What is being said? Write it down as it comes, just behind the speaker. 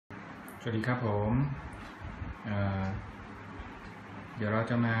สวัสดีครับผมเดี๋ยวเรา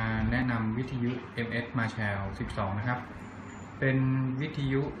จะมาแนะนำวิทยุ MS Mashal MS-12 นะครับเป็นวิท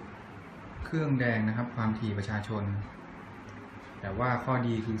ยุเครื่องแดงนะครับความถี่ประชาชนแต่ว่าข้อ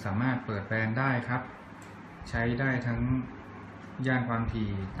ดีคือสามารถเปิดแบนได้ครับใช้ได้ทั้งย่านความถี่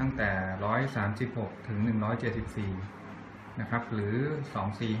ตั้งแต่136ถึง174นะครับหรือ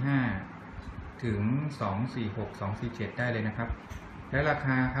245ถึง246 247ได้เลยนะครับและราค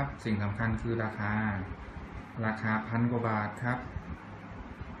าครับสิ่งสำคัญคือราคา1,000 กว่าบาทครับ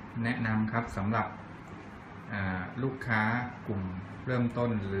แนะนำครับสำหรับลูกค้ากลุ่มเริ่มต้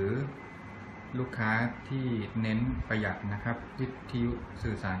นหรือลูกค้าที่เน้นประหยัดนะครับวิทยุ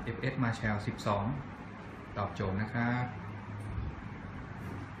สื่อสาร MS Mashal 12 ตอบโจทย์นะครับ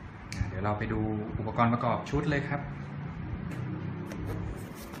เดี๋ยวเราไปดูอุปกรณ์ประกอบชุดเลยครับ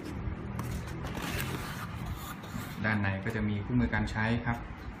ด้านในก็จะมีคู่มือการใช้ครับ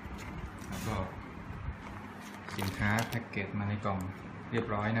แล้วก็สินค้าแพ็กเกจมาในกล่องเรียบ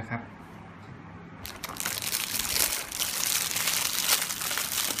ร้อยนะครับ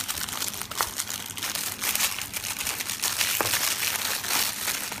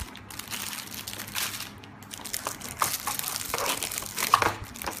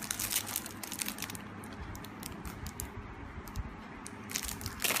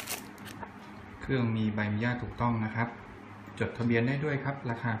เครื่องมีใบอนุญาตถูกต้องนะครับจดทะเบียนได้ด้วยครับ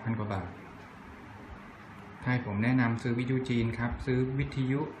ราคา1,000 กว่าบาทให้ผมแนะนำซื้อวิทยุจีนครับซื้อวิท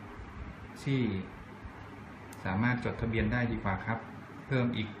ยุที่สามารถจดทะเบียนได้ดีกว่าครับเพิ่ม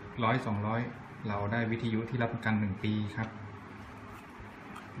อีก100-200เราได้วิทยุที่รับประกัน1 ปีครับ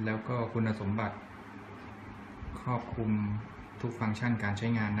แล้วก็คุณสมบัติครอบคลุมทุกฟังก์ชันการใช้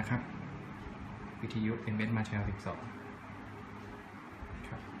งานนะครับวิทยุ MS Mashal 12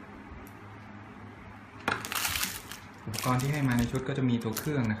อุปกรณ์ที่ให้มาในชุดก็จะมีตัวเค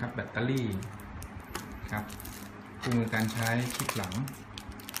รื่องนะครับแบตเตอรี่ครับคู่มือการใช้คลิปหลัง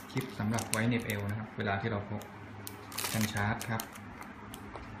คลิปสำหรับไว้เหน็บเอวนะครับเวลาที่เราพกกันชาร์จครับ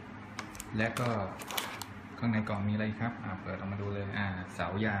และก็ข้างในกล่องมีอะไรครับเปิดออกมาดูเลยเสา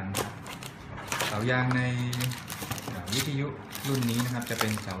ยางในวิทยุรุ่นนี้นะครับจะเป็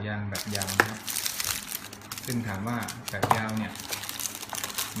นเสายางแบบยาวนะครับซึ่งถามว่าแบบยาวเนี่ย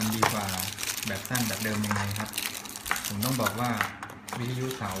มันดีกว่าแบบสั้นแบบเดิมยังไงครับผมต้องบอกว่าวิทยุ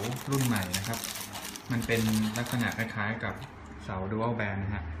เสารุ่นใหม่นะครับมันเป็นลักษณะคล้ายๆกับเสา Dual Band น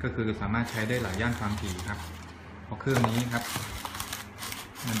ะฮะก็คือสามารถใช้ได้หลายย่านความถี่ครับเพราะเครื่องนี้ครับ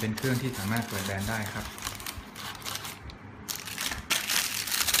มันเป็นเครื่องที่สามารถเปิดแบนได้ครับ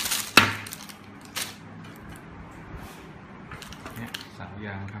เนี่ยเสาย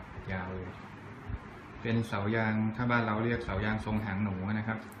างครับยาวเลยเป็นเสายางถ้าบ้านเราเรียกเสายางทรงหางหนูนะ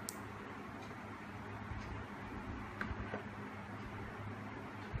ครับ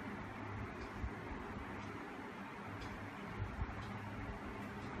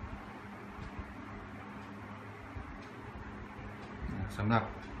สำหรับ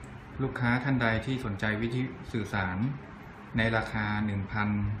ลูกค้าท่านใดที่สนใจวิทยุสื่อสารในราคา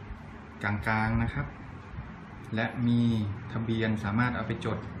 1,000 กลางๆนะครับและมีทะเบียนสามารถเอาไปจ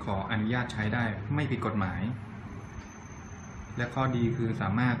ดขออนุญาตใช้ได้ไม่ผิดกฎหมายและข้อดีคือสา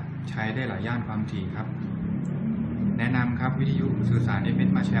มารถใช้ได้หลายย่านความถี่ครับแนะนำครับวิทยุสื่อสาร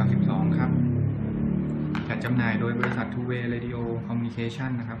MS Mashal 12 ครับจัดจำหน่ายโดยบริษัท Two Way Radio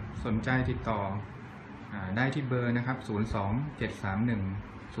Communication นะครับสนใจติดต่อได้ที่เบอร์นะครับ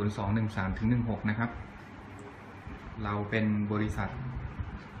02-731-0213-16นะครับเราเป็นบริษัท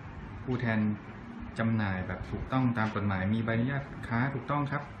ผู้แทนจำหน่ายแบบถูกต้องตามกฎหมายมีใบอนุญาตค้าถูกต้อง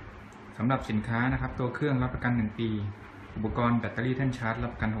ครับสำหรับสินค้านะครับตัวเครื่องรับประกัน1 ปีอุปกรณ์แบตเตอรี่แท่นชาร์จรั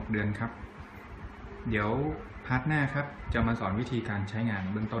บประกัน6 เดือนครับเดี๋ยวพาร์ทหน้าครับจะมาสอนวิธีการใช้งาน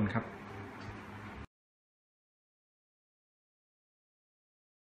เบื้องต้นครับ